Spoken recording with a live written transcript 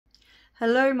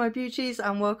Hello my beauties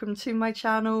and welcome to my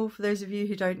channel. For those of you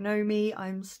who don't know me,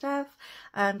 I'm Steph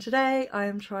and today I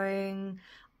am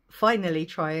finally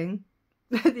trying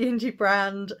the indie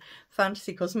brand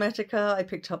Fantasy Cosmetica. I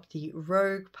picked up the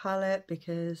Rogue palette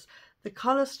because the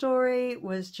colour story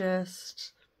was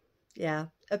just, yeah,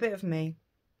 a bit of me.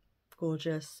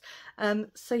 Gorgeous.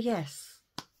 So yes,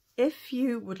 if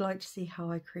you would like to see how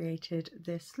I created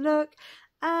this look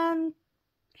and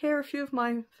hear a few of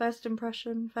my first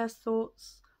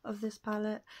thoughts of this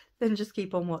palette, then just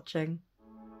keep on watching.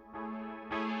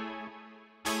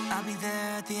 I'll be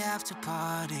there at the after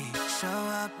party. Show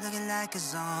up looking like a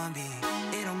zombie.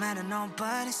 It don't matter,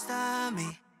 nobody stop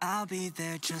me. I'll be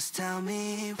there, just tell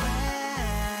me where.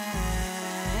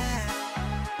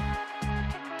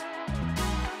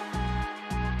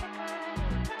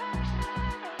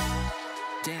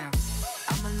 Damn,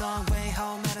 I'm a long way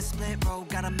home at a split road.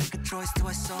 Gotta make a choice, do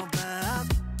I sober up?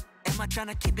 Am I trying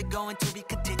to keep it going to be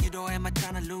continued, or am I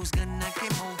trying to lose? Gonna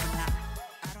game over now.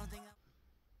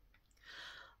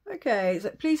 Okay, so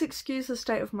please excuse the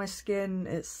state of my skin.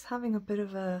 It's having a bit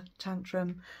of a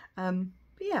tantrum. But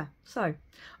yeah, so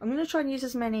I'm going to try and use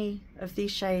as many of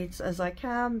these shades as I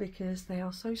can because they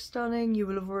are so stunning. You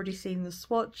will have already seen the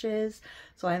swatches.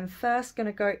 So I'm first going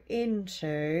to go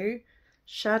into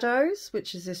Shadows,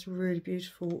 which is this really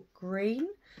beautiful green.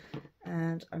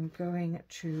 And I'm going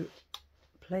to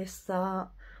place that.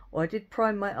 Well, I did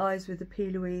prime my eyes with the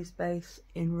P.Louise base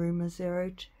in Rumour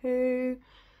 02.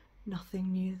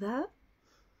 Nothing new there.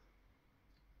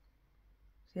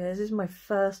 Yeah, this is my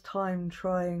first time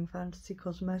trying Fantasy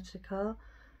Cosmetica.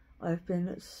 I've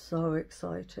been so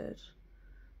excited.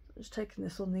 I'm just taking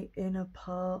this on the inner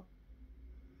part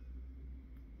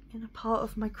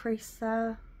of my crease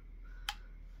there.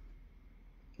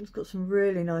 It's got some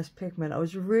really nice pigment. I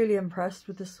was really impressed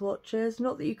with the swatches.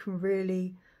 Not that you can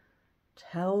really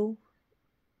tell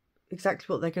exactly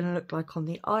what they're going to look like on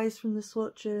the eyes from the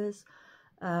swatches.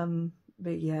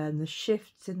 But yeah, and the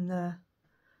shifts in the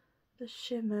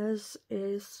shimmers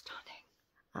is stunning.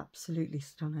 Absolutely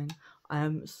stunning. I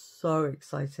am so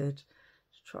excited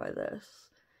to try this.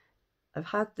 I've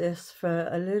had this for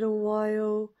a little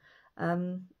while.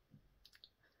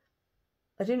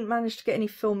 I didn't manage to get any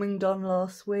filming done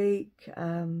last week.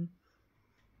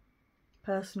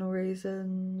 Personal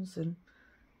reasons,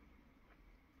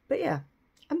 but yeah,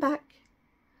 I'm back.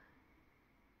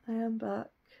 I am back.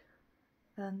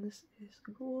 And this is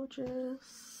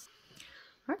gorgeous.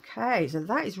 Okay, so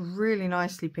that is really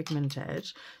nicely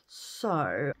pigmented.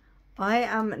 So I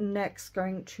am next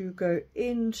going to go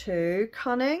into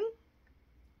Cunning,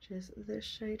 which is this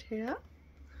shade here,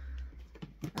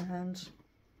 and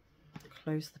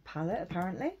close the palette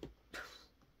apparently.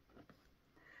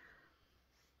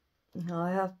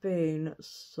 I have been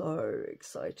so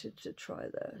excited to try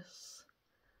this.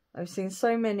 I've seen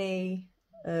so many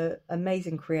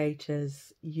amazing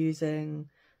creators using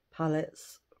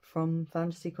palettes from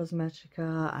Fantasy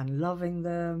Cosmetica and loving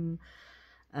them,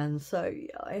 and so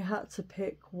yeah, I had to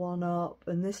pick one up,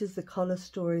 and this is the colour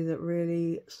story that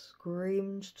really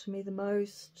screamed to me the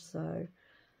most, so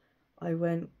I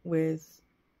went with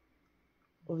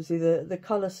obviously the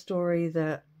colour story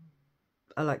that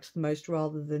I liked the most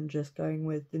rather than just going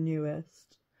with the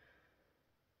newest.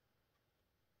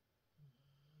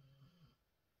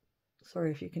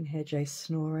 Sorry if you can hear Jay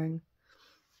snoring.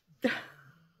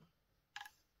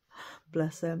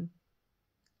 Bless him.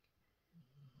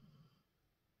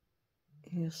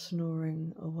 He is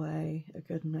snoring away a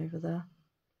good one over there.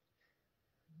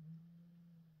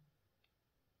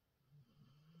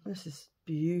 This is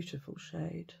beautiful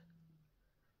shade.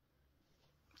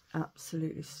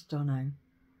 Absolutely stunning.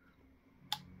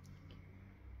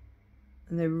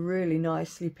 And they're really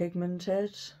nicely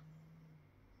pigmented,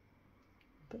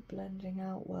 but blending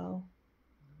out well.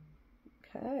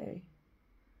 Okay.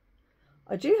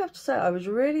 I do have to say I was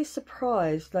really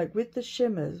surprised, like with the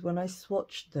shimmers when I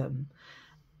swatched them.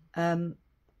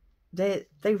 They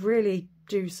really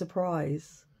do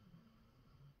surprise.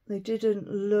 They didn't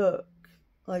look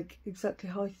like exactly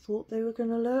how I thought they were going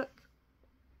to look,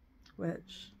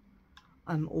 which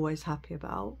I'm always happy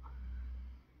about.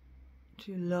 I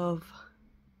do love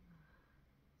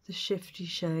the shifty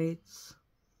shades.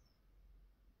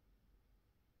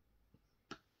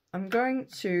 I'm going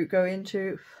to go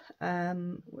into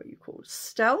what you call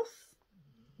Stealth,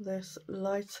 this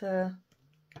lighter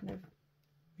kind of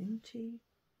minty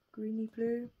greeny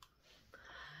blue,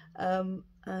 and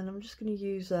I'm just going to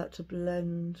use that to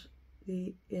blend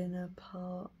the inner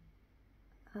part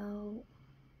out.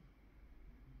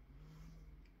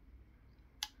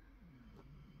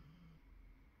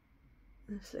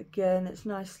 This again, it's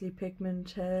nicely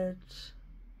pigmented.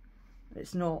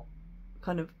 It's not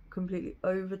kind of completely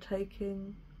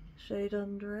overtaking shade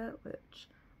under it, which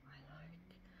I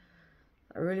like.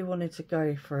 I really wanted to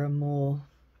go for a more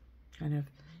kind of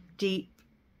deep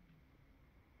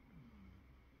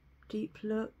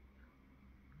look.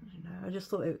 I don't know, I just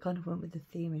thought it kind of went with the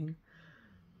theming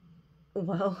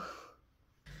well.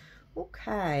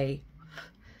 Okay,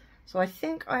 so I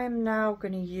think I am now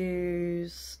going to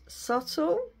use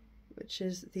Subtle, which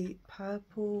is the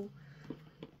purple,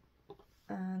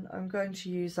 and I'm going to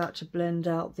use that to blend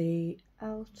out the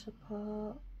outer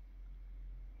part.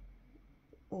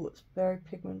 Oh, it's very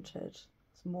pigmented.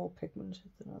 It's more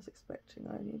pigmented than I was expecting.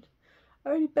 I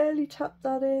only barely tapped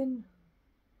that in.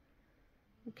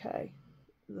 Okay,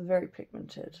 very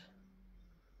pigmented.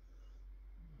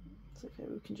 It's okay,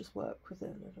 we can just work with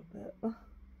it a little bit.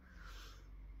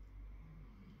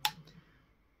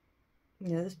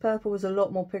 Yeah, this purple was a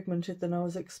lot more pigmented than I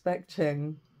was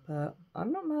expecting, but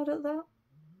I'm not mad at that.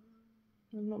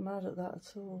 I'm not mad at that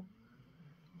at all.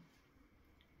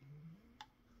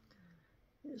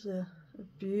 It's a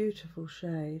beautiful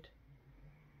shade.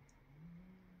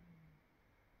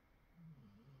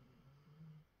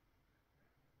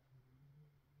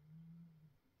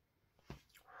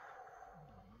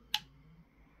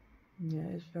 Yeah,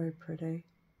 it's very pretty.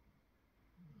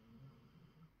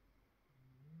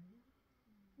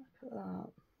 Look at that.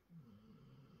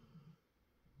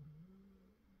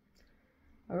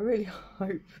 I really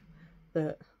hope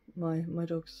that my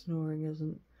dog's snoring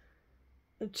isn't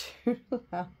too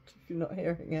loud if you're not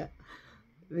hearing it,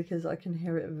 because I can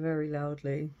hear it very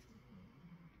loudly,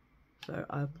 so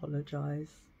I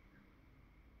apologise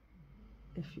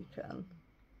if you can.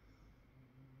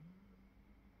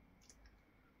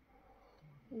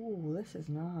 Oh, this is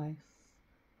nice.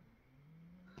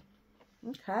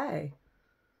 Okay.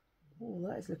 Oh,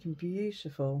 that is looking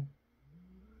beautiful.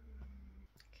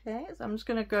 Okay, so I'm just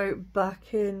going to go back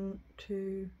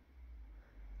through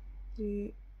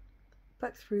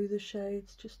the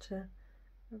shades just to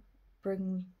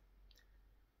bring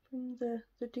the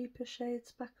deeper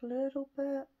shades back a little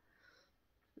bit.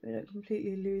 We don't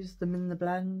completely lose them in the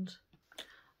blend.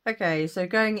 Okay, so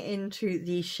going into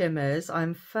the shimmers,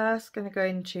 I'm first going to go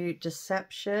into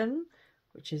Deception,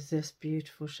 which is this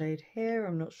beautiful shade here.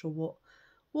 I'm not sure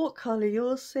what colour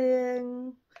you're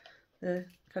seeing. The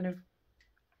kind of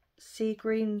sea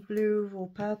green, blue or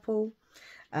purple.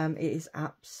 It is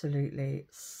absolutely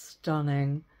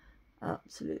stunning.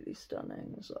 Absolutely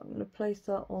stunning. So I'm going to place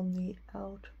that on the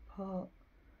outer part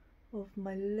of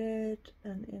my lid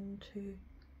and into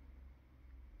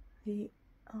the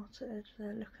outer edge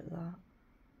there. Look at that.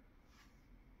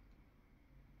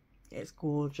 It's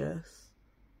gorgeous.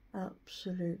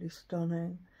 Absolutely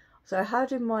stunning. So I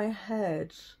had in my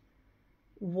head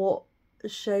what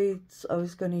shades I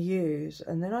was going to use,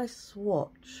 and then I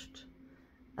swatched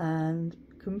and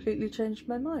completely changed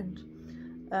my mind.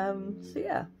 So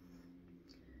yeah,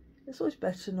 it's always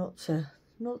better not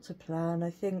to plan. I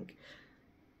think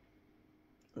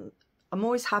I'm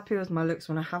always happy with my looks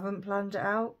when I haven't planned it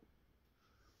out.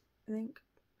 I think,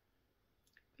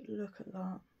 look at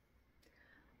that.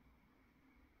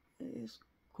 It is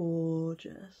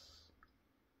gorgeous.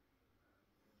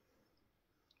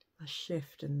 A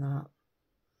shift in that.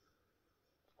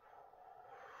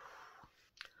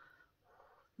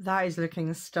 That is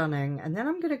looking stunning. And then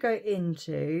I'm going to go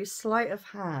into Sleight of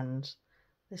Hand.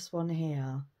 This one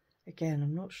here. Again,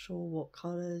 I'm not sure what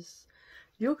colours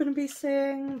you're going to be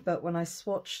seeing, but when I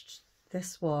swatched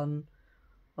this one,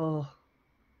 oh,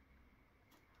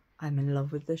 I'm in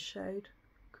love with this shade.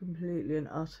 Completely and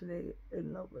utterly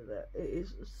in love with it. It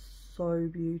is so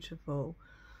beautiful.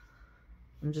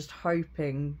 I'm just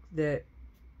hoping that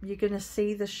you're going to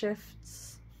see the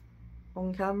shifts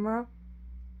on camera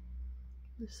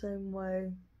the same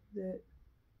way that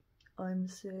I'm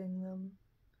seeing them,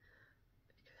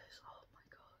 because oh my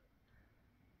god.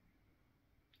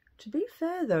 To be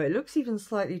fair though, it looks even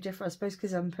slightly different, I suppose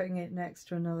because I'm putting it next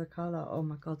to another colour. Oh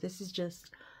my god, this is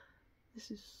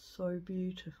so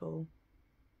beautiful.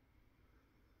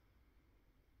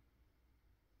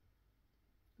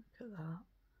 Look at that.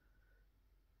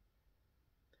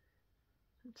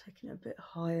 I'm taking it a bit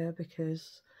higher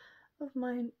because of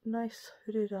my nice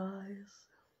hooded eyes.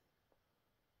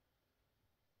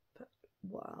 But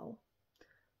wow,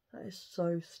 that is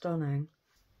so stunning.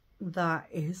 That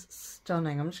is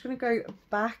stunning. I'm just going to go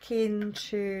back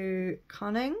into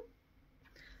Cunning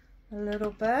a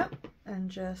little bit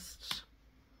and just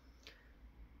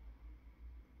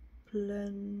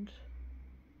blend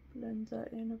that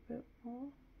in a bit more.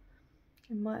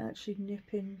 It might actually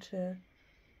nip into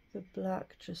the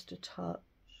black just a touch,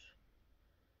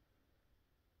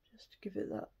 just to give it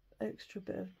that extra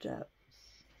bit of depth.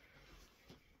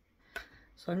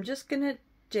 So I'm just going to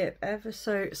dip ever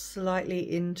so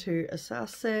slightly into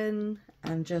Assassin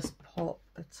and just pop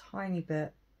a tiny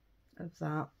bit of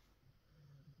that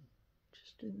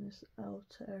just in this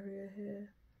outer area here,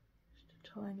 just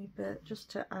a tiny bit,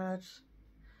 just to add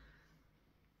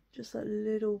just that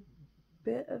little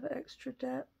bit of extra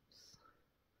depth.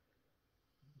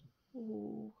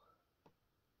 Ooh.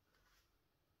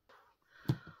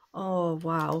 Oh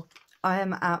wow, I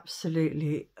am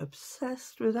absolutely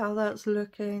obsessed with how that's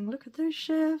looking. Look at those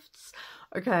shifts.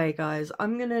 Okay guys,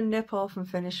 I'm gonna nip off and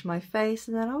finish my face,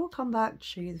 and then I will come back to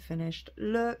show you the finished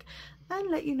look and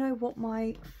let you know what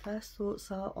my first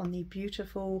thoughts are on the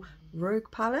beautiful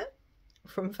Rogue palette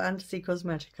from Fantasy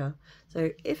Cosmetica.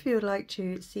 So if you would like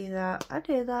to see that and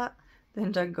hear that,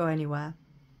 then don't go anywhere.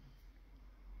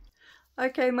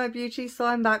 Okay, my beauty, so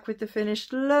I'm back with the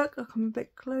finished look. I'll come a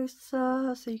bit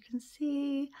closer so you can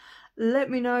see. Let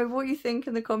me know what you think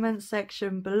in the comments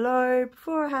section below.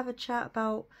 Before I have a chat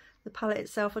about the palette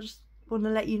itself, I just want to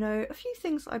let you know a few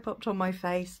things I popped on my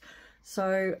face.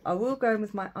 So I will go in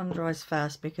with my under eyes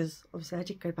first, because obviously I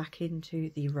did go back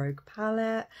into the Rogue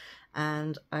palette,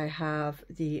 and I have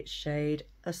the shade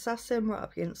Assassin right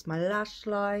up against my lash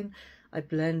line. I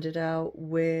blended out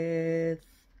with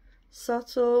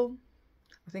Subtle.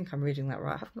 I think I'm reading that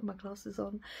right. I haven't got my glasses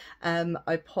on.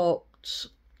 I popped,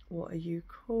 what are you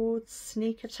called?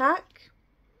 Sneak Attack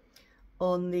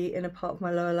on the inner part of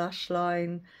my lower lash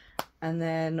line, and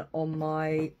then on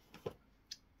my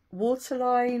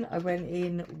waterline I went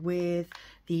in with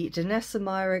the Danessa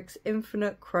Myricks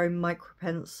Infinite Chrome Micro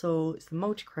Pencil. It's the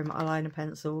multi-chrome eyeliner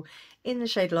pencil in the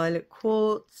shade Lilac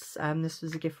Quartz. This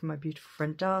was a gift from my beautiful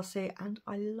friend Darcy, and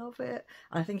I love it.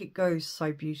 I think it goes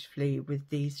so beautifully with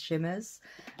these shimmers.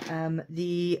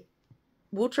 The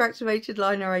water activated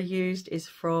liner I used is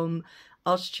from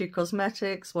Arttitude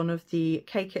Cosmetics, one of the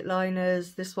Cake It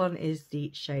liners. This one is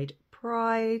the shade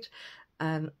Pride,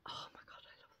 and oh my god,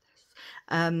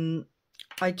 I love this.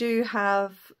 I do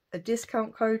have a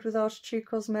discount code with Arttitude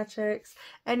Cosmetics.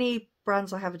 Any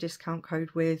brands I have a discount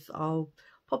code with, I'll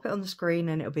pop it on the screen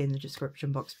and it'll be in the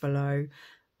description box below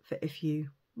for if you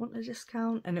want a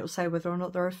discount, and it'll say whether or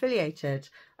not they're affiliated.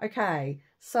 Okay,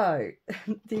 so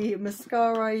the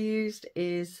mascara I used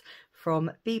is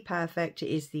from BPerfect. It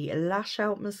is the Lash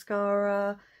Out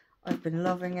mascara. I've been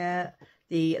loving it.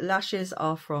 The lashes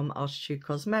are from Arttitude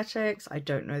Cosmetics. I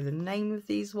don't know the name of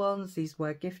these ones. These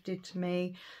were gifted to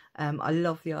me. I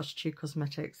love the Arttitude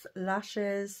Cosmetics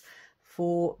lashes.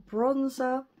 For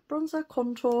bronzer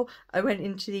contour, I went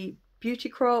into the Beauty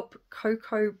Crop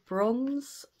Coco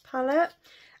Bronze palette,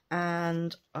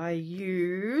 and I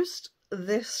used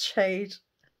this shade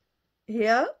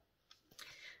here.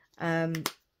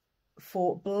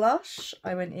 For blush,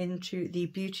 I went into the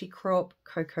Beauty Crop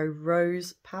Coco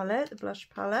Rose palette, the blush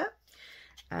palette,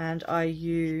 and I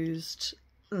used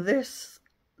this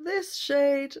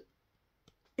shade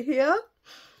here.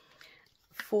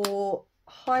 For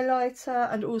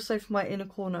highlighter, and also for my inner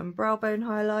corner and brow bone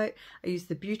highlight, I used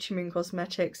the Beauty Moon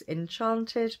Cosmetics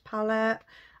Enchanted palette.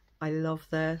 I love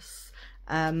this.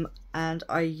 And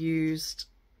I used,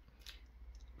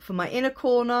 for my inner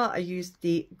corner, I used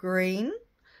the green.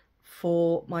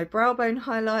 For my brow bone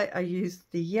highlight, I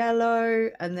used the yellow,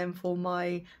 and then for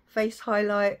my face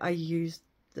highlight, I used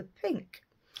the pink.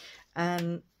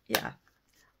 And yeah,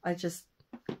 I just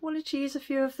wanted to use a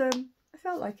few of them. I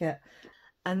felt like it.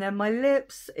 And then my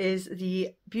lips is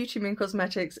the Beauty Moon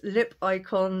Cosmetics Lip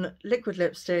Icon Liquid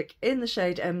Lipstick in the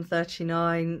shade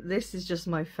M39. This is just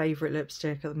my favourite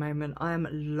lipstick at the moment. I am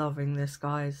loving this,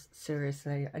 guys.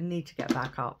 Seriously, I need to get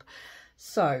back up.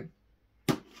 So,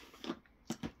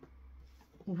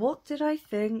 what did I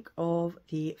think of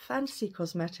the Fantasy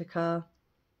Cosmetica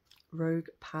Rogue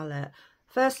palette?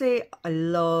 Firstly, I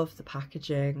love the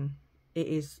packaging. It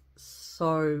is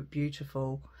so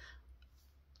beautiful.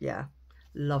 Yeah,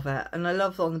 love it. And I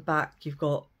love that on the back you've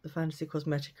got the Fantasy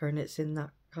Cosmetica, and it's in that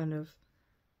kind of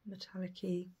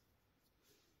metallic-y.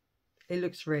 It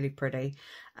looks really pretty.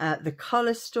 The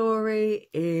colour story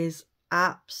is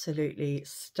absolutely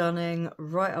stunning,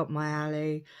 right up my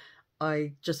alley.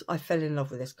 I fell in love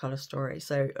with this colour story.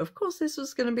 So of course this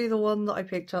was going to be the one that I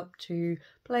picked up to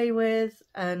play with.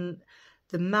 And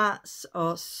the mattes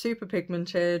are super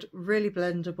pigmented, really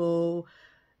blendable.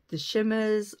 The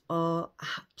shimmers are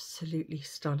absolutely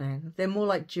stunning. They're more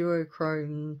like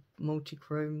duochrome,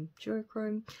 multi-chrome,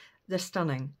 duochrome. They're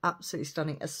stunning, absolutely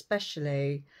stunning,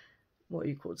 especially what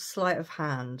you call sleight of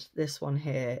hand. This one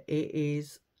here, it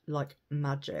is like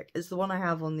magic. It's the one I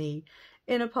have on the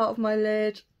inner part of my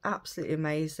lid. Absolutely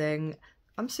amazing.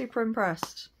 I'm super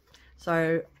impressed.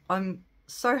 So I'm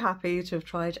so happy to have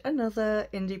tried another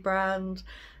indie brand.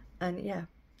 And yeah,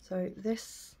 so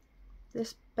this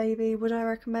baby, would I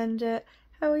recommend it?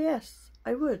 Hell yes,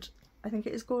 I would. I think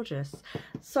it is gorgeous.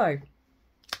 So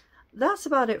that's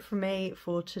about it from me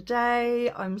for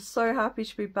today. I'm so happy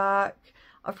to be back.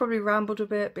 I've probably rambled a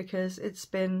bit because it's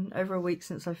been over a week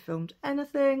since I filmed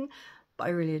anything, but I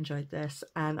really enjoyed this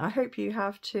and I hope you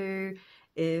have too.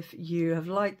 If you have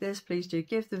liked this, please do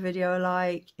give the video a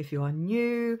like. If you are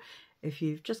new, if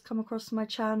you've just come across my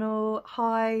channel,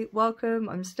 hi, welcome,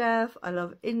 I'm Steph. I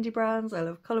love indie brands, I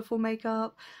love colourful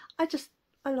makeup. I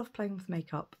love playing with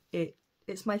makeup.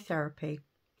 It's my therapy.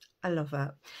 I love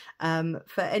it.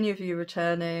 For any of you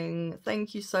returning,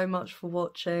 thank you so much for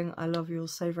watching. I love you all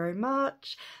so very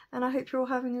much. And I hope you're all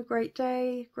having a great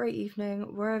day, great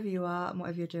evening, wherever you are and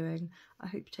whatever you're doing. I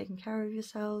hope you're taking care of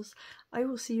yourselves. I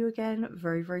will see you again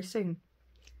very, very soon.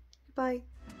 Goodbye.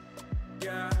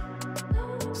 Yeah.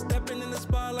 Stepping in the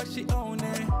spot like she own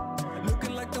it.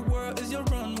 Looking like the world is your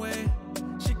runway.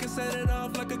 She can set it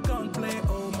off like a gunplay.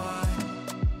 Oh my.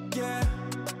 Yeah.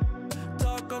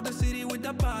 Of the city with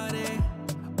that body,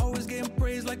 always getting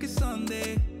praised like it's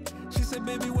Sunday. She said,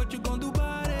 baby, what you gonna do?